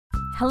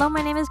Hello,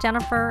 my name is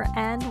Jennifer,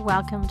 and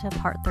welcome to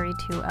part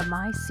 32 of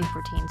my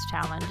Super Teens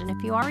Challenge. And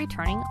if you are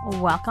returning,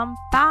 welcome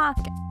back.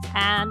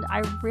 And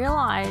I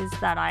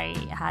realized that I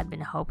had been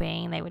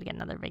hoping they would get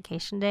another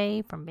vacation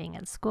day from being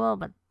at school,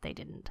 but they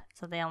didn't.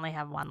 So they only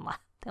have one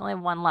left. They only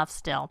have one left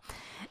still.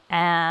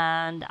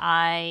 And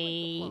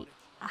I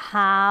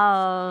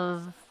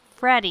have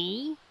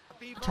Freddie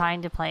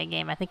trying to play a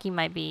game. I think he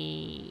might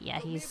be, yeah,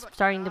 he's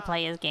starting to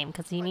play his game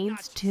because he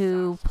needs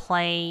to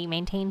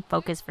maintain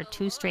focus for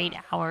 2 straight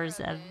hours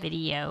of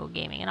video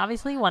gaming. And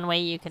obviously one way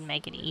you can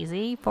make it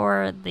easy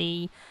for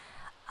the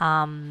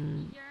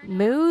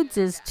moods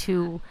is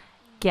to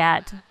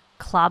get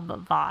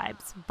club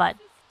vibes. But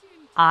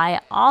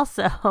I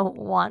also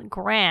want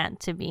Grant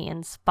to be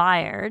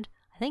inspired.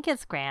 I think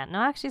it's Grant. No,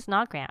 actually it's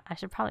not Grant. I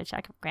should probably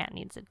check if Grant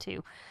needs it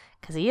too,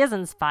 because he is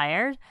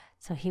inspired.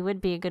 So he would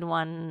be a good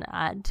one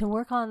to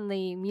work on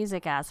the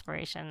music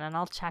aspiration. And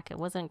I'll check. It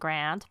wasn't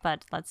Grant,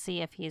 but let's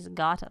see if he's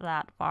got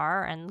that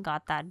far and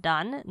got that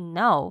done.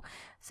 No.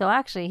 So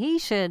actually, he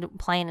should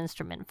play an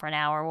instrument for an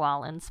hour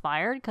while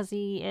inspired, because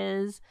he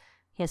has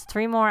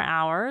 3 more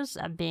hours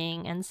of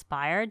being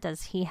inspired.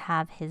 Does he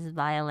have his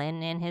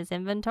violin in his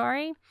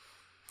inventory?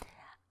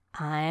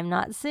 I'm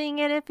not seeing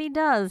it if he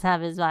does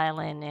have his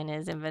violin in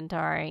his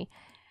inventory.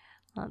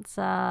 Let's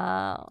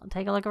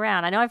take a look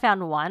around. I know I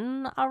found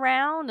one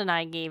around and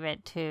I gave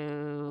it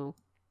to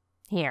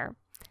here.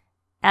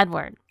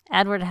 Edward.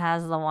 Edward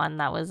has the one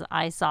that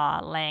I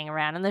saw laying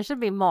around, and there should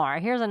be more.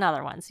 Here's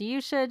another one. So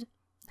you should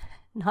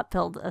not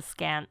build a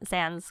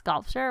sand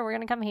sculpture. We're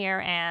going to come here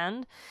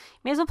and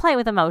may as well play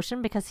with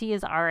emotion because he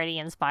is already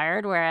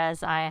inspired,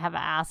 whereas I have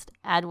asked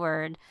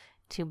Edward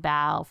to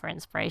bow for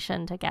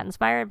inspiration to get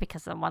inspired,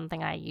 because the one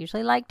thing I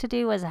usually like to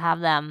do is have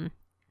them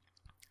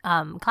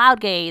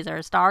cloud gaze or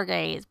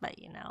stargaze, but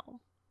you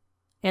know,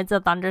 it's a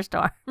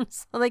thunderstorm,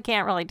 so they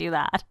can't really do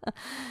that.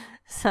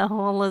 So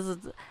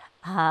let's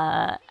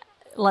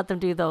let them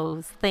do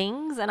those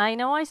things. And I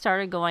know I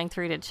started going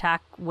through to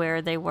check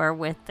where they were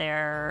with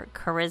their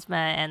charisma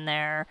and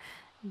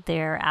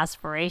their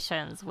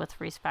aspirations with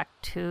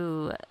respect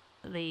to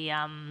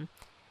the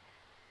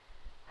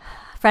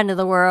friend of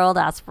the world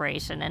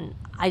aspiration, and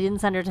I didn't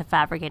send her to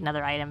fabricate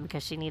another item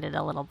because she needed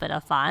a little bit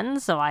of fun,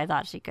 so I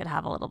thought she could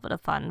have a little bit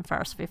of fun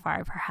first before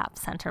I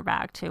perhaps sent her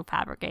back to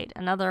fabricate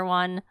another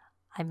one.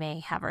 I may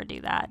have her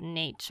do that.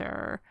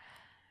 Nature.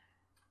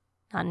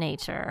 Not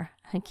nature.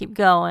 I keep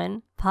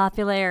going.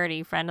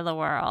 Popularity, friend of the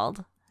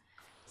world.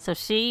 So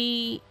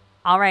she...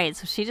 Alright,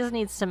 so she just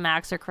needs to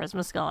max her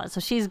charisma skill. So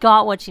she's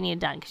got what she needed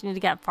done, because she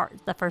needed to get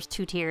the first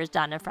 2 tiers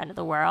done in friend of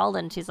the world,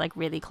 and she's like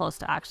really close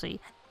to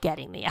actually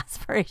getting the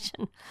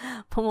aspiration.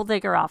 But we'll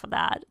take her off of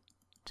that.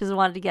 Just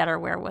wanted to get her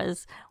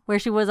where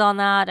she was on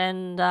that,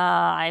 and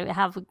I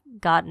have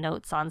got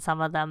notes on some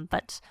of them,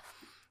 but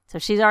so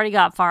she's already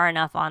got far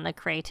enough on the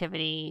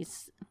creativity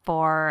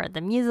for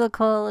the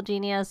musical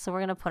genius, so we're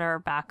going to put her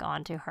back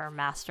onto her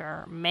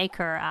master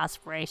maker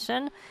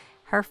aspiration.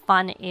 Her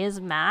fun is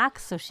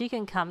max, so she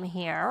can come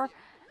here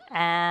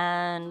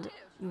and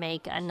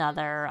make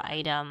another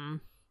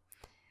item.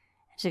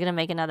 She's going to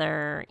make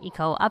another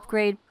eco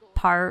upgrade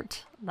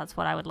part. That's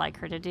what I would like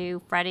her to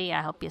do. Freddie,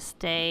 I hope you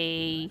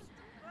stay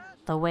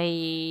the way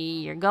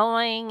you're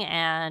going.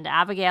 And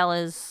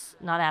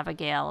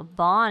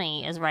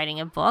Bonnie is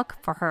writing a book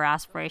for her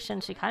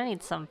aspiration. She kind of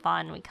needs some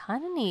fun. We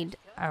kind of need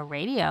a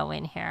radio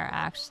in here,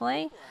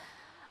 actually.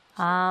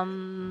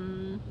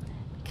 Because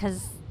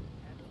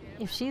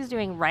if she's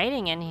doing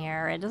writing in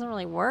here, it doesn't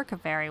really work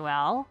very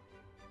well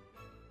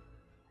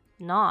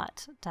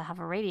not to have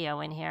a radio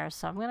in here.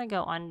 So I'm going to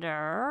go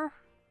under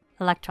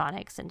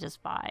electronics and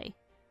just buy.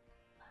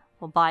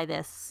 We'll buy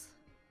this.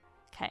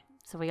 Okay,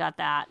 so we got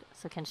that.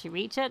 So can she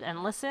reach it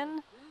and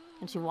listen?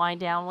 Can she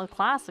wind down with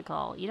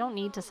classical? You don't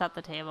need to set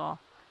the table.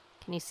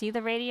 Can you see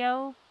the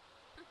radio?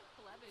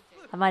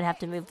 I might have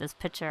to move this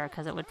picture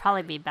because it would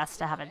probably be best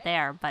to have it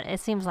there, but it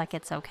seems like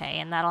it's okay,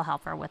 and that'll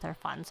help her with her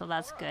fun, so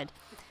that's good.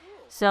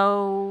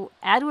 So,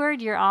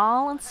 Edward, you're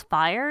all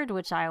inspired,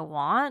 which I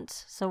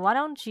want. So why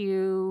don't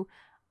you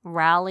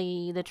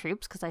rally the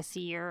troops, because I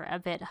see you're a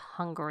bit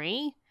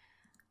hungry.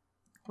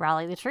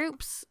 Rally the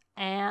troops.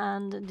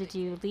 And did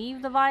you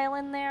leave the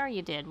violin there?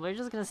 You did. We're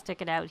just going to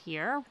stick it out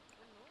here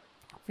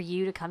for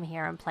you to come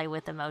here and play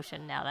with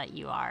emotion now that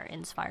you are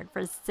inspired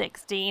for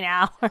 16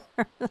 hours.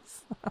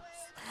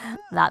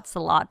 That's a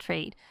lot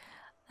treat.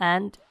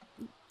 And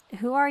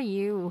who are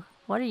you?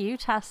 What are you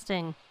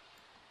testing?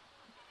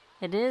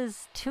 It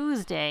is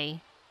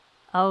Tuesday.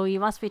 Oh, you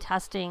must be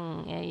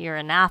testing. You're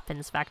a nap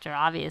inspector,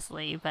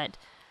 obviously, but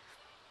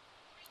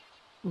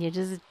you're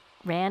just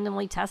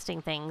randomly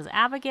testing things.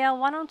 Abigail,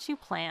 why don't you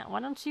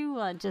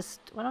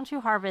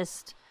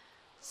harvest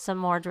some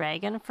more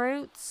dragon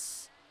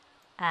fruits?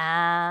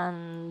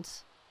 And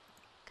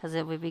because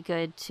it would be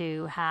good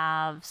to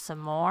have some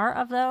more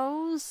of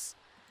those.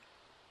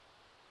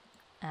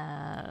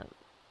 And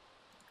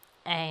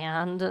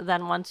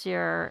then once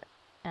you're,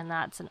 and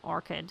that's an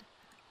orchid.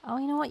 Oh,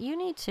 you know what?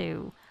 I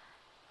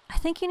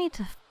think you need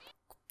to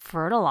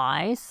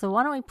fertilize. So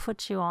why don't we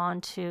put you on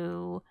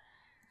to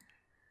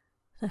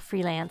the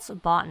freelance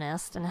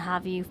botanist and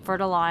have you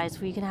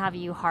fertilize. We can have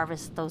you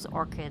harvest those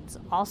orchids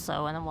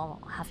also, and then we'll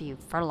have you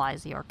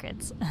fertilize the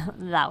orchids.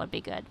 That would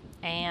be good.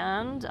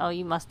 And, oh,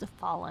 you must have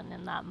fallen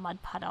in that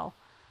mud puddle.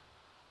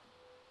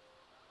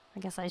 I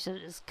guess I should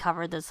have just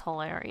covered this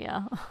whole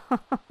area.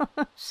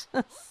 It's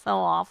just so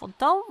awful.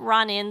 Don't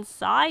run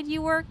inside.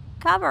 You were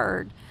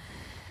covered.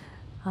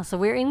 So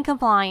we're in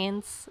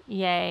compliance.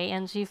 Yay.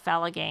 And she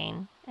fell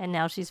again. And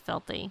now she's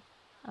filthy.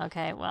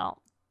 Okay, well,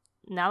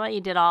 now that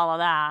you did all of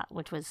that,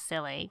 which was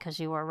silly because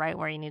you were right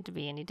where you need to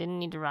be and you didn't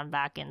need to run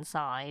back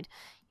inside,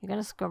 you're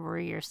going to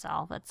scrubberoo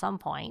yourself at some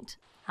point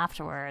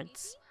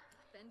afterwards.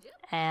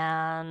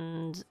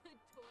 And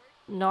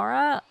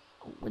Norah,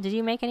 did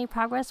you make any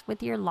progress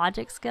with your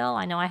logic skill?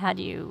 I know I had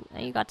you.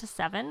 You got to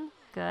 7.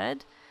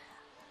 Good.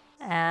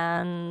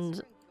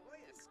 And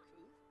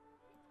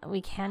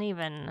we can't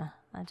even...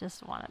 I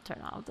just want to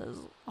turn off this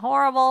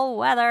horrible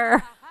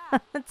weather.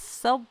 It's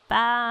so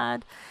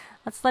bad.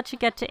 Let's let you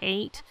get to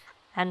 8.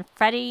 And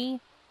Freddy...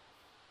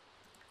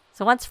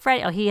 So once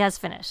Freddy... Oh, he has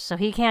finished. So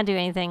he can't do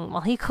anything.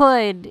 Well, he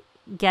could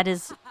get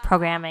his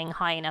programming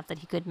high enough that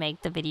he could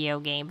make the video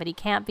game, but he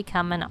can't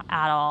become an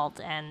adult,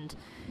 and,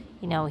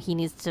 you know, he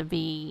needs to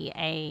be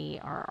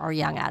or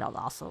young adult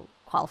also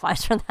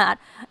qualifies for that,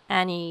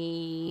 and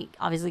he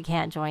obviously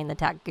can't join the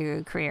tech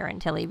guru career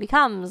until he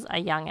becomes a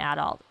young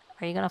adult.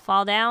 Are you going to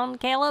fall down,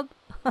 Caleb?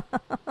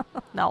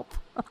 Nope.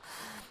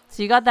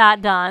 So you got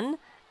that done,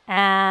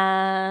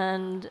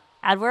 and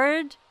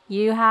Edward,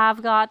 you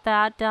have got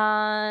that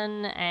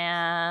done,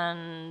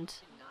 and...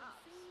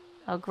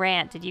 Oh,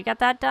 Grant, did you get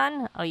that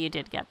done? Oh, you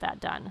did get that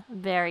done.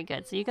 Very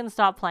good. So you can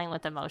stop playing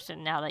with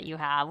emotion now that you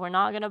have. We're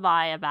not going to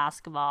buy a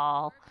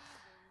basketball.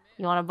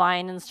 You want to buy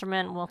an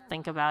instrument? We'll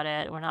think about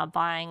it. We're not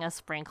buying a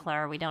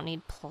sprinkler. We don't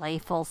need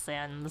playful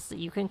Sims.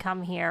 You can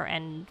come here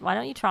and why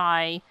don't you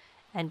try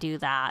and do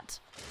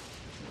that?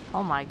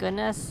 Oh my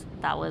goodness.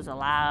 That was a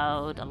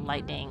loud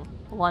lightning.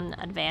 One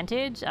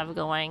advantage of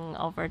going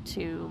over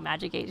to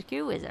Magic HQ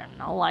is there's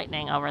no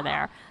lightning over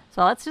there.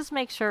 So let's just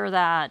make sure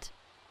that...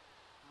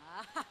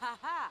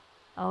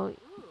 Oh,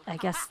 I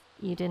guess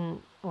you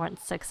weren't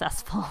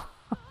successful.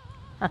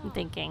 I'm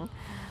thinking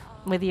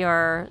with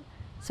your,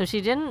 so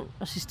she's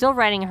still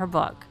writing her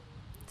book.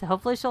 So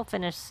hopefully she'll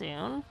finish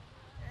soon.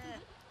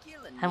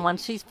 And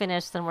once she's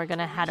finished, then we're going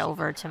to head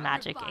over to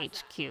Magic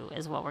HQ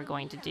is what we're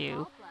going to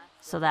do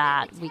so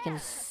that we can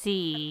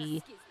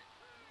see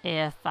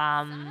if,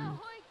 you're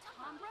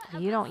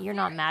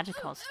not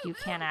magical, so you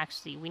can't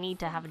actually, we need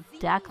to have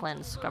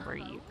Declan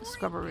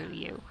scrubberoo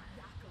you.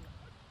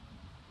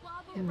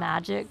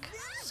 Magic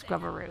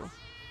Scrubberoo.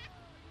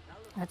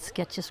 Let's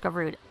get you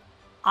scrubberooed.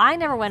 I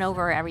never went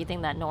over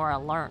everything that Norah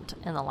learned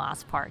in the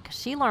last part, because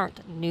she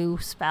learned new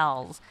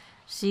spells.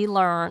 She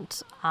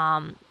learned,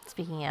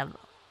 speaking of,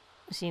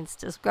 she needs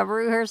to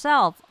scrubberoo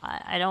herself.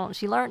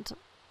 She learned,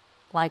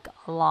 like,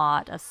 a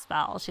lot of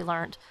spells. She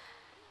learned,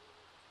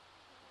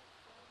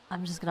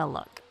 I'm just going to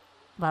look.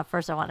 But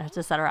first I want her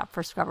to set her up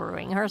for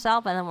scrubberooing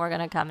herself, and then we're going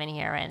to come in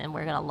here and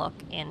we're going to look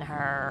in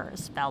her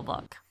spell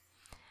book.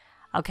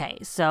 Okay,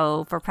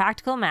 so for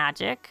practical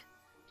magic,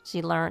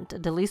 she learned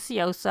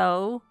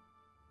Delicioso,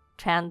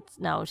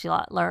 she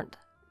learned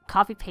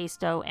Coffee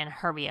Pesto and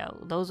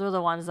Herbio. Those were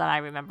the ones that I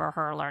remember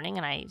her learning,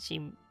 and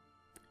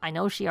I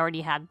know she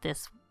already had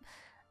these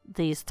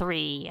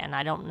 3, and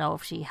I don't know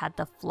if she had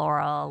the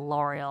Flora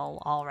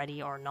L'Oreal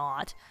already or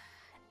not.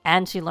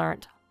 And she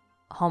learned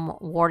Home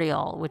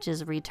Wardial, which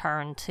is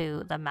Return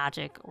to the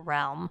Magic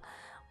Realm,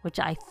 which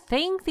I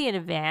think the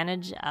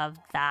advantage of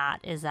that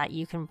is that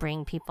you can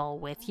bring people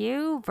with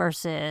you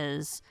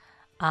versus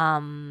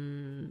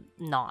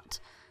not.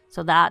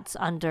 So that's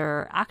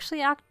under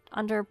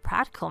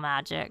practical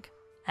magic,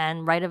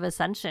 and Rite of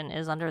Ascension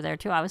is under there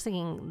too. I was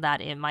thinking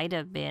that it might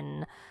have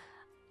been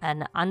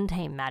an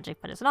untamed magic,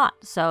 but it's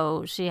not.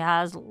 So she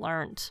has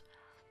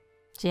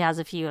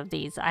a few of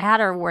these. I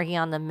had her working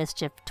on the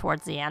mischief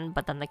towards the end,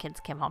 but then the kids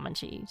came home and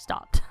she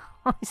stopped.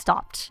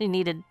 She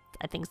needed,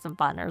 I think, some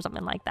fun or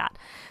something like that.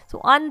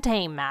 So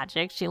untamed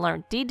magic, she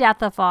learned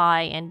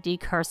de-deathify and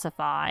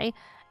decursify,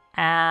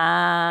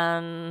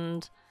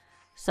 and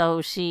so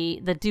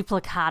the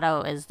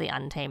duplicato is the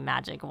untamed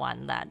magic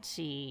one that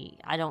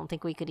I don't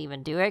think we could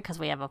even do it because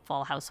we have a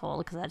full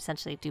household, because that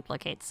essentially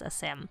duplicates a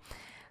sim.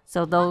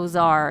 So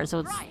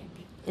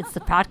it's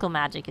the practical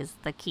magic is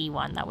the key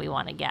one that we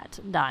want to get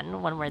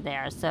done when we're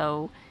there.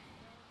 So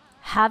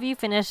have you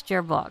finished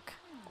your book?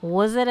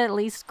 Was it at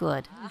least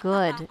good?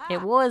 Good.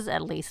 It was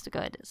at least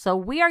good. So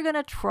we are going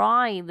to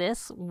try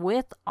this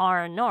with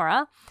our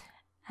Norah.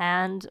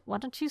 And why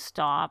don't you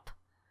stop?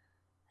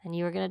 And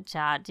you were going to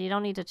chat. You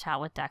don't need to chat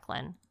with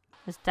Declan.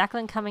 Is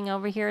Declan coming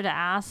over here to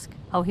ask?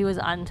 Oh,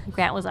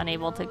 Grant was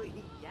unable to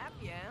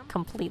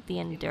complete the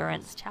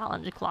endurance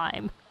challenge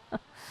climb.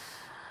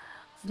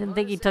 Didn't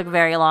think he took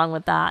very long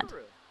with that.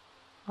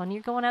 Oh, and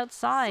you're going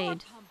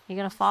outside. You're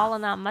going to fall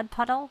in that mud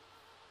puddle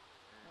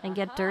and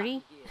get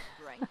dirty?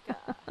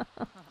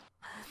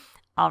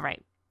 All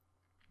right.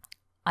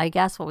 I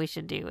guess what we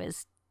should do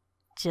is,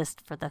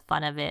 just for the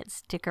fun of it,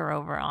 stick her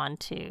over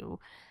onto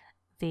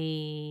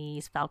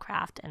the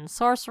spellcraft and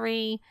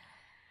sorcery.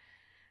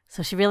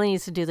 So she really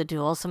needs to do the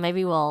duels. So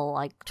maybe we'll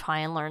like try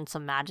and learn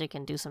some magic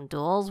and do some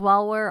duels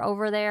while we're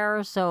over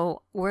there.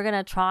 So we're going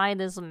to try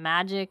this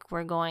magic.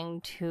 We're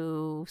going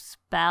to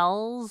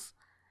spells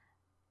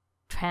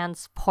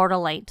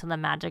transportalate to the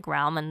magic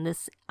realm. And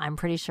this, I'm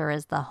pretty sure,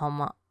 is the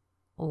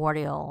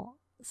Homewardial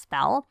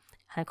spell.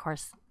 And of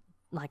course,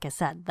 like I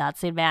said, that's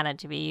the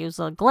advantage. If you use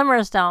a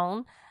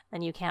Glimmerstone,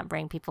 then you can't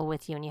bring people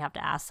with you and you have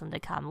to ask them to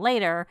come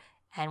later.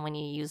 And when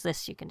you use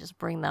this, you can just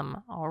bring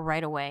them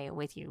right away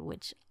with you,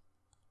 which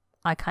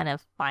I kind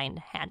of find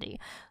handy.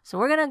 So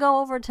we're going to go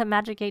over to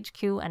Magic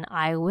HQ and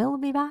I will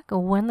be back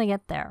when they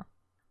get there.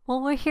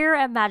 Well, we're here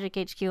at Magic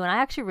HQ and I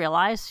actually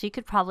realized she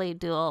could probably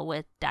duel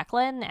with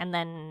Declan, and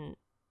then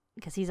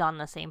because he's on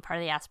the same part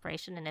of the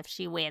aspiration, and if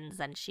she wins,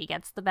 then she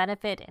gets the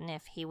benefit, and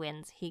if he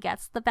wins, he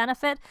gets the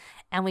benefit.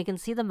 And we can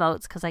see the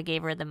moats because I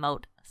gave her the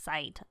moat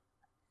site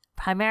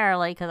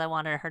primarily because I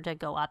wanted her to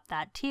go up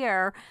that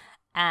tier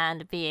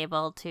and be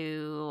able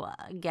to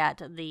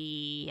get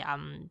the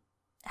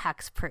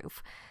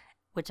hexproof,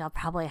 which I'll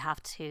probably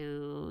have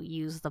to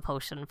use the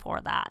potion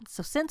for that.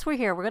 So since we're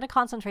here, we're going to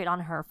concentrate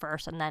on her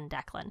first and then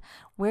Declan.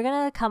 We're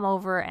going to come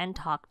over and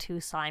talk to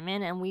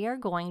Simon, and we are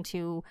going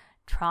to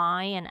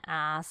try and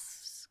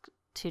ask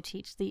to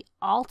teach the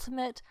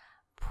ultimate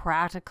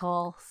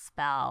practical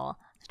spell.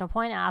 There's no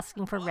point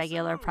asking for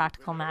regular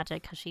practical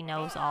magic because she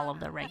knows all of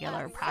the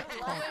regular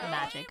practical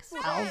magic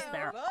spells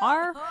there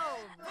are.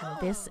 And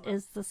this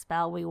is the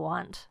spell we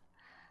want,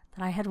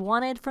 that I had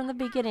wanted from the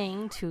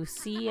beginning to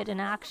see it in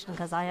action,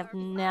 because I have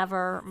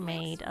never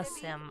made a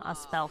sim a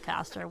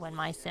spellcaster when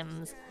my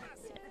sims,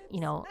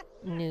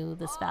 knew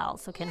the spell.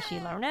 So can she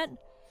learn it?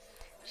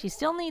 She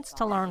still needs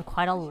to learn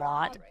quite a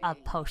lot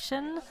of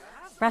potion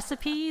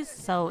recipes,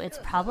 so it's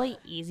probably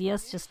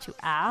easiest just to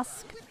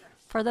ask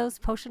for those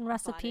potion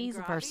recipes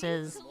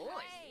versus...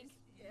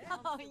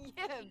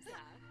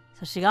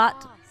 So she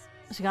got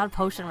a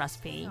potion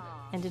recipe,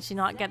 and did she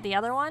not get the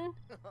other one?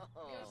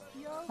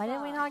 Why did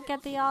we not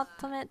get the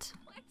ultimate?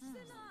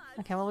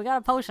 Okay, well, we got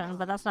a potion,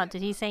 but that's not...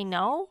 Did he say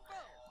no?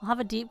 We'll have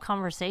a deep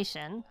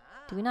conversation.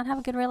 Do we not have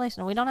a good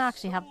relationship? We don't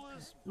actually have...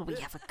 We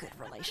have a good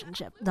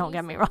relationship. Don't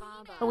get me wrong.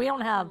 But we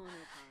don't have,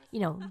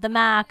 the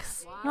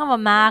max... We don't have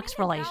a max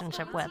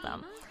relationship with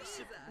him.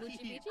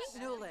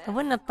 I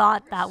wouldn't have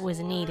thought that was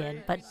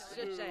needed, but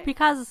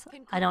because,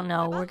 I don't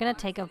know, we're going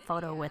to take a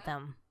photo with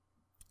him.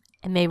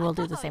 And maybe we'll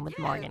do the same with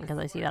Morgan, because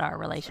I see that our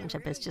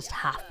relationship is just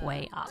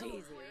halfway up.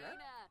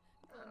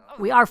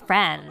 We are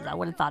friends. I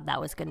would have thought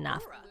that was good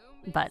enough.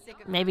 But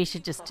maybe she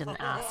just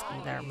didn't ask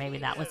either. Maybe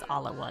that was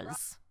all it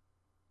was.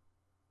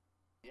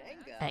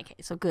 Okay,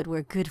 so good.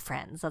 We're good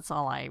friends. That's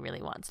all I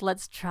really want. So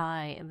let's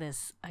try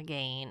this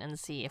again and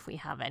see if we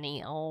have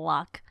any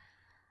luck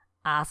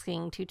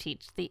asking to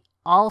teach the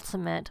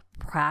ultimate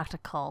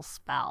practical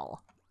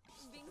spell.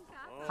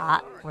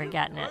 We're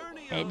getting it.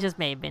 It just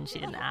may have been she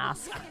didn't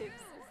ask.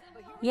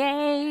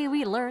 Yay,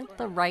 we learned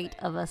the Rite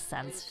of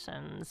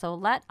Ascension. So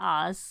let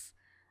us...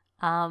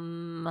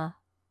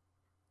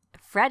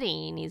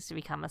 Freddy needs to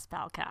become a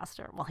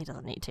spellcaster. Well, he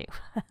doesn't need to,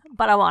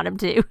 but I want him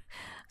to.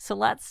 So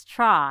let's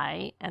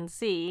try and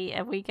see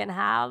if we can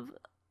have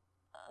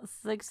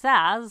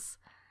success.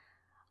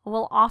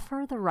 We'll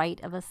offer the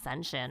Rite of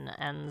Ascension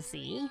and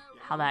see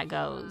how that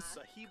goes.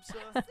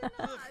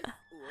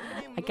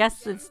 I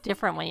guess it's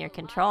different when you're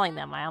controlling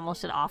them. I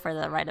almost should offer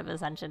the Rite of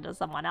Ascension to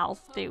someone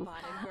else too,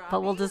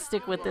 but we'll just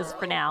stick with this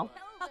for now.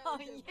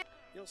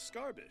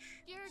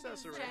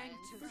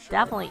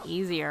 Definitely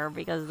easier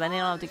because then you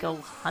don't have to go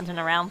hunting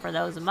around for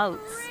those emotes.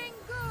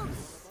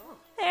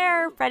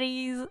 There,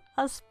 Freddy's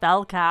a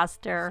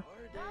spellcaster.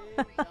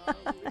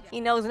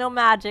 He knows no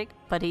magic,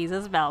 but he's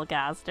a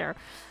spellcaster.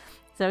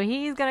 So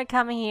he's going to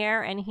come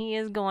here and he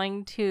is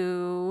going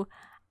to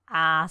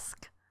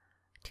ask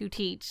to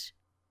teach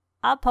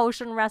a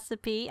potion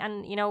recipe.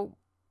 And,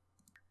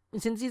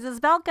 since he's a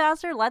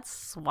spellcaster, let's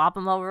swap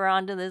him over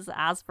onto this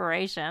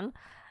aspiration.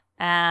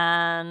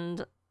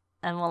 And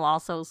we'll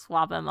also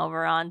swap him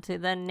over onto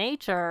the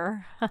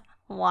nature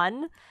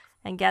one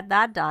and get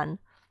that done.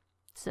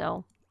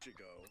 So,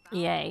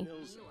 yay.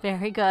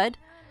 Very good.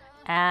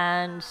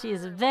 And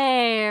she's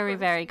very,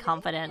 very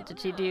confident. Did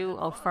she do?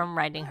 Oh, from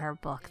writing her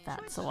book,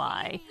 that's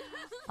why.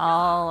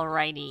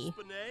 Alrighty.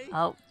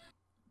 Oh,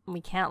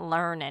 we can't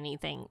learn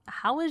anything.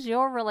 How is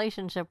your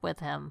relationship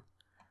with him?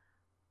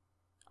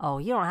 Oh,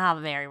 you don't have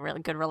a very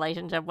really good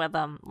relationship with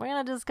him. We're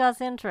going to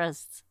discuss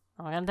interests.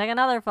 We're going to take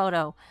another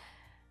photo.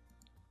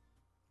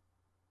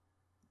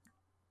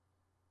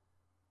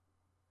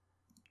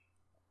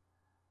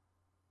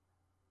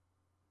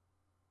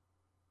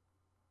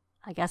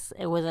 I guess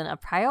it wasn't a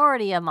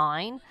priority of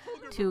mine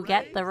to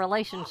get the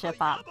relationship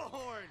up.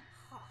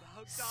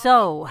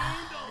 So,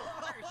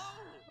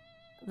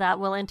 that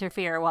will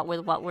interfere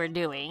with what we're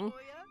doing.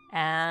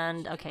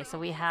 And, okay, so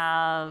we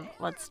have,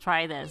 let's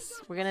try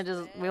this. We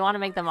want to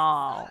make them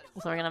all.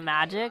 So we're going to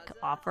magic,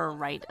 offer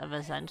Rite of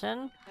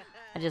Ascension.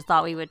 I just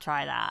thought we would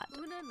try that.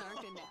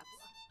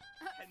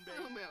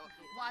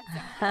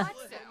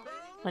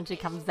 When she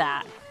comes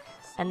back.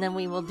 And then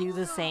we will do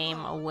the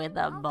same with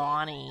a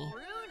Bonnie.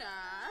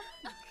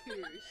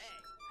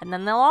 And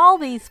then they'll all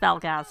be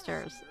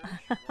spellcasters.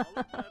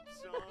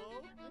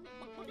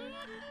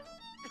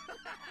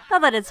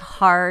 Not that it's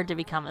hard to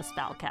become a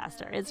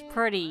spellcaster. It's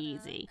pretty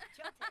easy.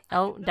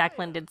 Oh,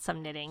 Declan did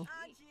some knitting.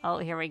 Oh,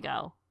 here we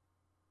go.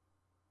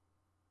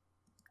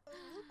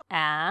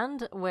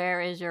 And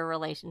where is your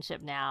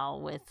relationship now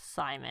with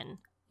Simon?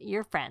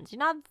 You're friends. You're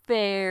not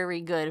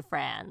very good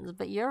friends,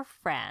 but you're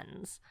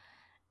friends.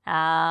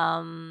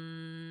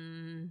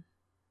 Enthused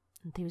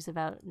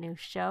about new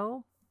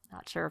show.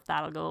 Not sure if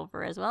that'll go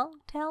over as well.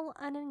 Tell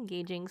an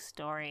engaging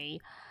story.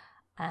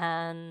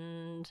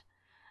 And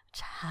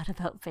chat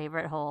about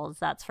favorite holds.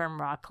 That's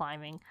from rock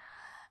climbing.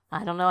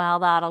 I don't know how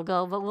that'll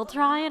go, but we'll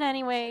try it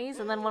anyways.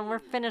 And then when we're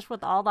finished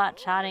with all that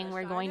chatting,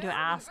 we're going to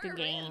ask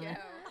again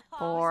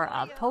for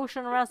a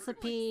potion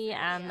recipe,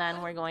 and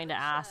then we're going to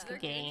ask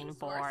again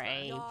for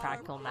a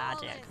practical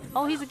magic.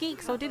 Oh, he's a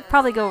geek, so it did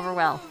probably go over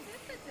well.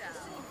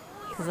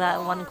 Because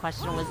that one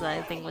question was,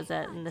 I think, was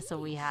that in this, so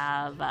we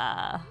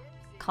have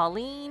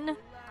Colleen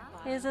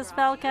is a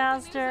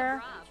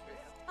spellcaster,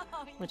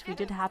 which we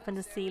did happen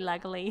to see,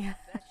 luckily.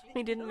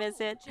 We didn't miss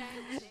it.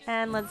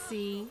 And let's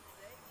see,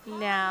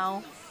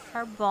 now,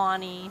 our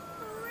Bonnie.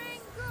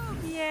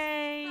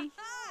 Yay!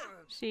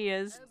 She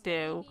is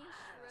too.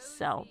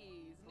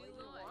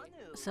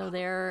 So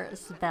they're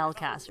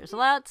spellcasters. So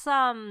let's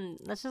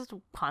just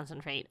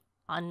concentrate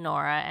on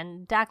Norah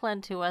and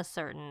Declan to a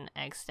certain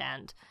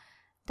extent.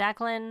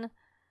 Declan,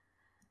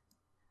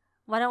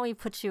 why don't we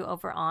put you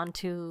over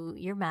onto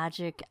your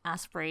magic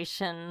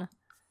aspiration?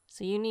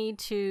 So you need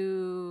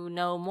to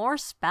know more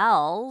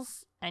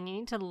spells and you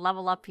need to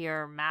level up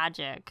your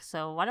magic.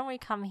 So why don't we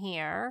come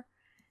here?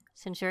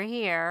 Since you're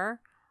here,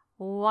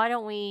 why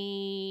don't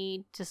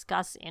we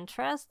discuss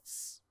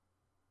interests?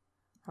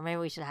 Or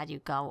maybe we should have you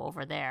go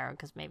over there,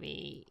 because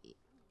maybe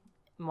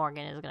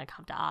Morgan is going to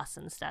come to us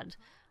instead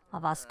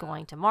of us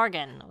going to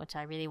Morgan, which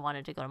I really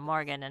wanted to go to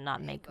Morgan and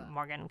not make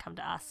Morgan come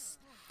to us.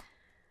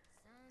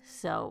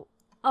 So,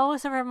 oh,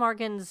 so for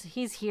Morgan's,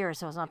 he's here,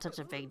 so it's not such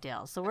a big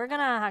deal. So we're going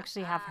to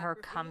actually have her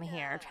come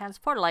here.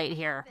 Transport light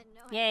here.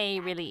 Yay,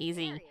 really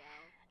easy.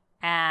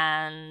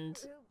 And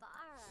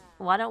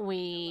why don't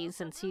we,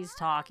 since he's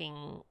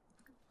talking,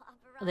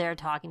 they're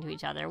talking to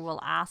each other, we'll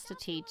ask to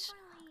teach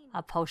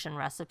a potion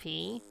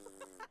recipe.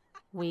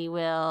 We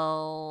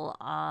will,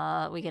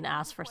 we can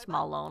ask for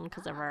small loan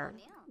because of our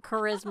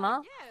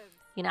charisma.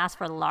 You can ask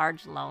for a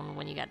large loan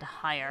when you get to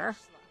higher.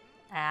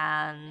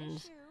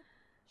 And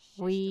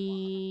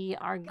we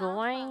are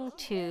going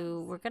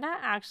to, we're going to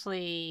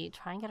actually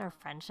try and get our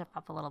friendship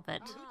up a little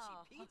bit.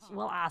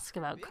 We'll ask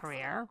about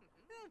career.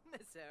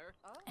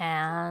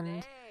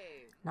 And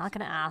not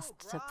going to ask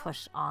to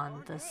push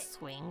on the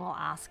swing. We'll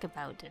ask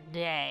about a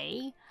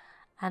day.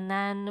 And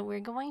then we're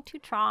going to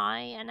try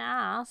and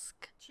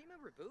ask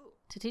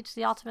to teach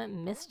the ultimate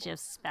mischief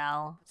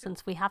spell,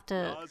 since we have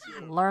to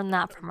learn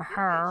that from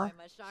her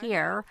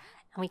here,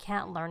 and we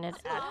can't learn it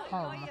at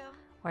home.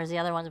 Whereas the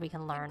other ones we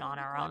can learn on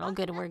our own. Oh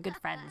good, we're good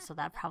friends, so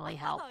that probably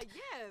helped.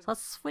 So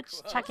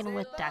let's check in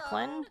with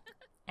Declan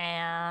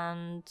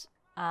and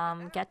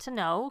get to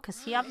know,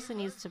 because he obviously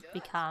needs to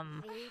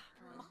become,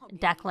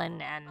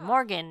 Declan and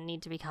Morgan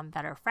need to become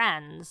better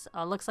friends.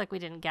 Oh, it looks like we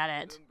didn't get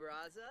it.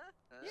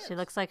 She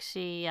looks like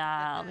she,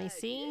 let me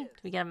see.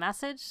 Did we get a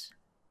message?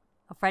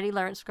 Oh, Freddie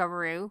learned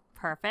Scrubberoo.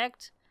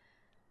 Perfect.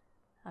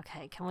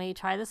 Okay, can we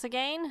try this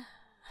again?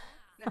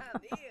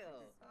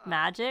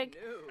 Magic.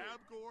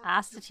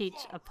 Asked to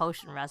teach a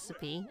potion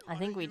recipe. I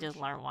think we just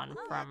learned one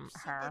from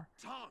her.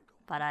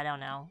 But I don't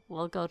know.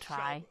 We'll go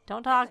try.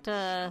 Don't talk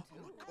to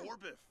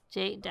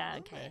Jade.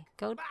 Okay,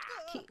 go.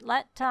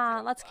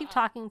 Let's keep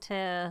talking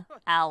to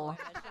Elle.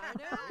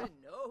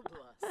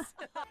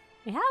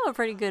 We have a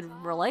pretty good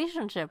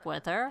relationship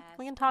with her.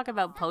 We can talk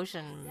about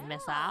potion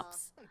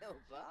mishaps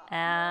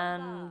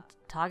and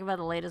talk about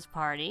the latest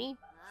party.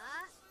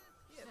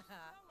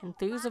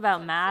 Enthuse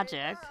about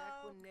magic.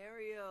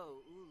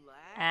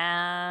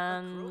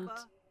 And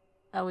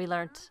oh, we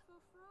learned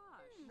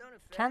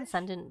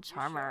Transcendent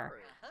Charmer.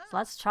 So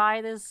let's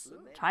try this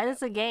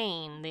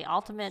again. The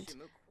ultimate.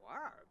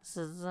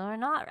 So we're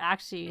not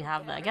actually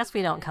have the, I guess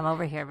we don't come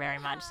over here very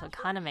much, so it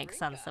kind of makes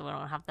sense that we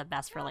don't have the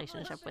best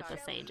relationship with the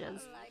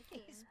sages.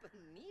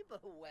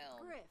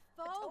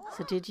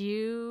 So did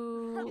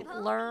you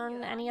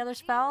learn any other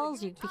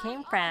spells? You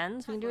became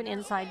friends. We can do an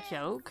inside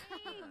joke.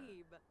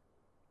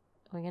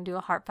 We can do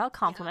a heartfelt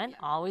compliment.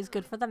 Always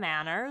good for the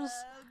manners.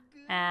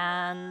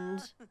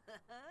 And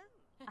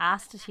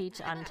ask to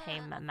teach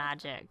untamed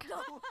magic.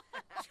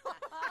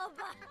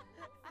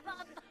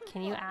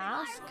 Can you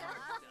ask?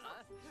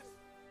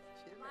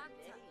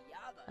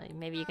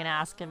 Maybe you can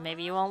ask and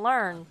maybe you won't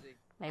learn.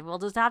 Maybe we'll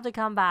just have to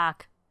come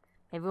back.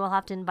 Maybe we'll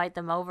have to invite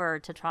them over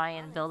to try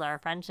and build our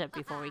friendship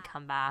before we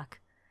come back.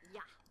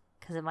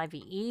 Because it might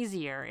be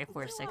easier if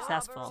we're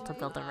successful to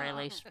build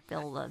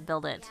a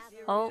build it.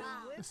 Oh,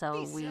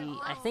 so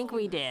I think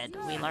we did.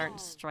 We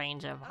learned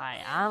Strange of High.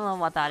 I don't know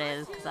what that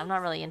is because I'm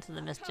not really into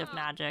the mischief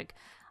magic.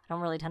 I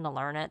don't really tend to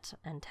learn it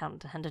and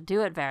tend to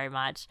do it very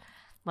much.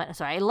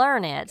 I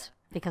learn it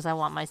because I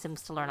want my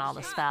Sims to learn all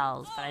the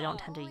spells, but I don't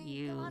tend to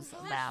use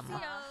them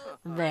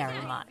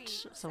very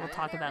much. So we'll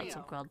talk about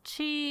some grilled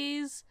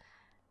cheese,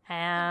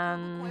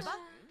 and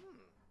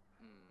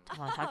I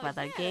want to talk about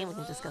that game. We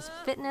can discuss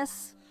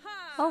fitness.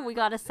 Oh, we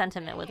got a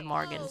sentiment with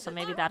Morgan, so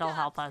maybe that'll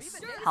help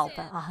us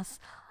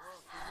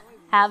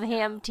have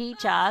him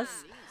teach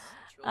us.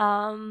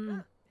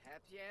 We're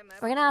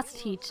gonna have to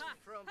teach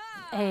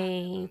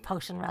a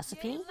potion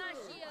recipe.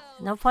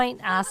 No point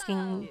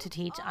asking to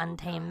teach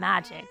Untamed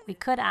Magic. We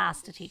could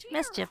ask to teach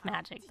Mischief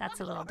Magic. That's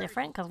a little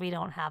different because we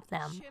don't have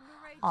them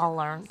all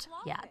learned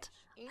yet.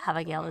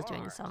 Abigail is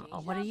doing some...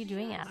 Oh, what are you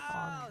doing,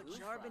 Abigail?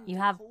 You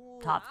have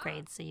top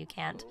grades, so you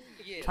can't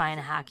try and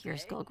hack your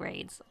school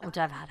grades, which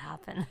I've had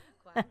happen.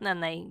 And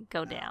then they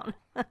go down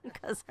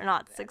because they're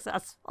not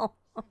successful.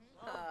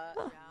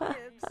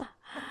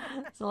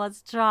 So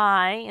let's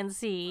try and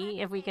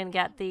see if we can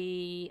get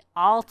the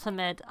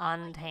ultimate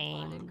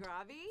Untamed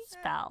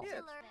spell.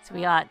 So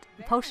we got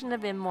Potion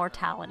of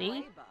Immortality.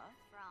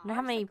 I wonder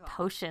how many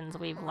potions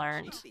we've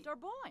learned.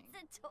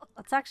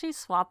 Let's actually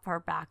swap her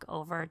back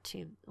over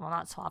to, well,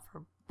 not swap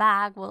her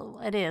back, well,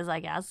 it is, I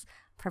guess,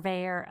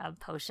 Purveyor of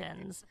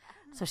Potions.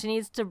 So she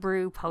needs to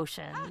brew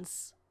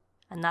potions,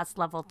 and that's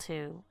level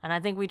 2. And I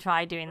think we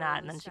tried doing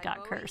that, and then she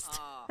got cursed.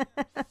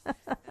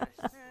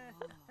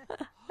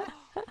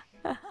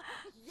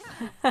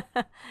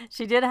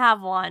 She did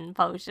have one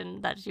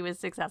potion that she was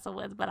successful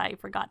with, but I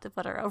forgot to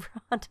put her over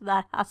onto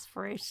that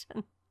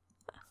aspiration.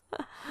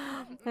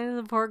 And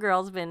the poor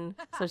girl's been,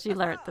 so she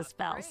learned the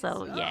spell,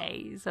 so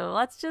yay. So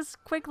let's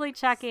just quickly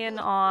check in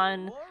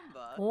on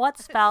what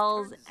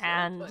spells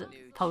and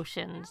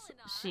potions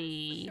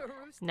she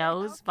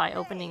knows by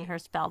opening her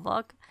spell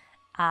book.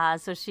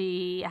 So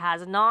she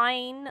has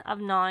 9 of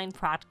 9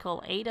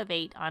 practical, 8 of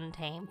 8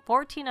 untamed,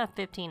 14 of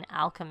 15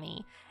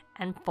 alchemy,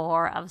 and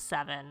 4 of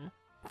 7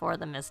 for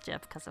the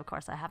mischief, because of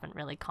course I haven't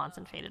really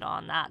concentrated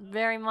on that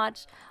very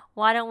much.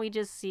 Why don't we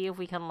just see if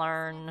we can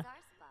learn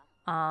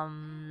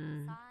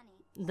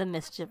the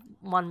mischief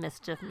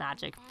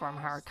magic from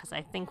her, because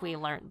I think we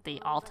learned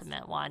the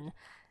ultimate one,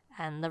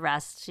 and the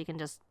rest she can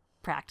just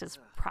practice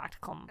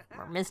practical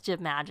or mischief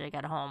magic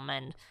at home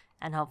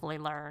and hopefully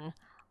learn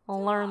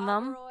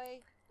them.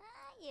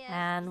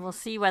 And we'll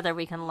see whether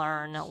we can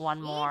learn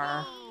one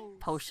more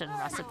potion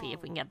recipe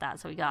if we can get that.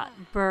 So we got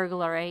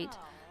burglarate.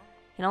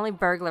 You can only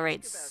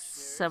burglarate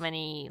so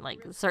many, like,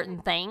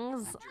 certain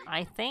things,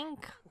 I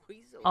think.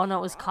 Oh no,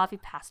 it was coffee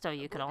pesto.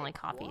 You could only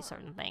copy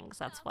certain things.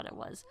 That's what it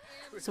was.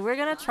 So we're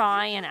going to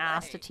try and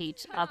ask to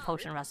teach a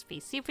potion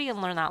recipe. See if we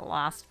can learn that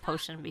last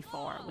potion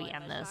before we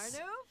end this.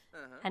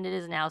 And it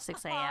is now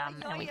 6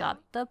 a.m. and we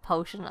got the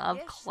potion of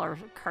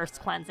curse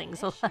cleansing.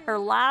 So her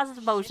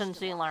last potion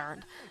she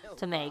learned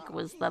to make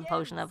was the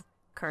potion of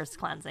curse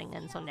cleansing,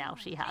 and so now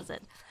she has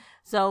it.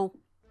 So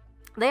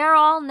they are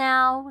all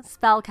now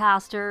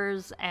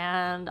spellcasters,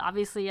 and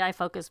obviously I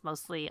focus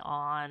mostly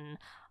on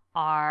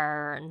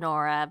our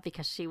Norah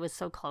because she was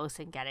so close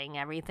in getting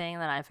everything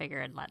that I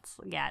figured let's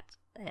get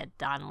it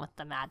done with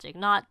the magic.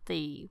 Not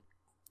the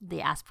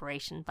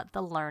aspiration, but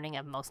the learning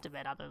of most of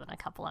it, other than a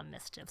couple of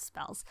mischief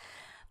spells.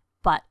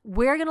 But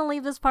we're going to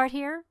leave this part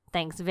here.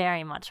 Thanks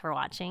very much for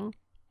watching,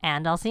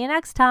 and I'll see you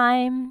next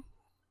time.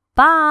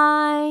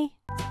 Bye!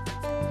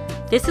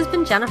 This has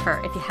been Jennifer.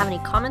 If you have any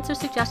comments or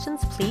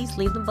suggestions, please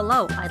leave them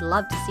below. I'd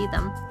love to see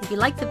them. If you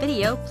liked the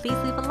video, please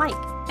leave a like.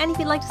 And if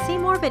you'd like to see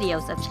more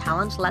videos of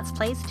challenge, let's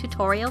plays,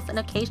 tutorials, and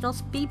occasional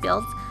speed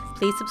builds,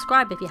 please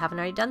subscribe if you haven't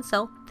already done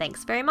so.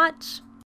 Thanks very much!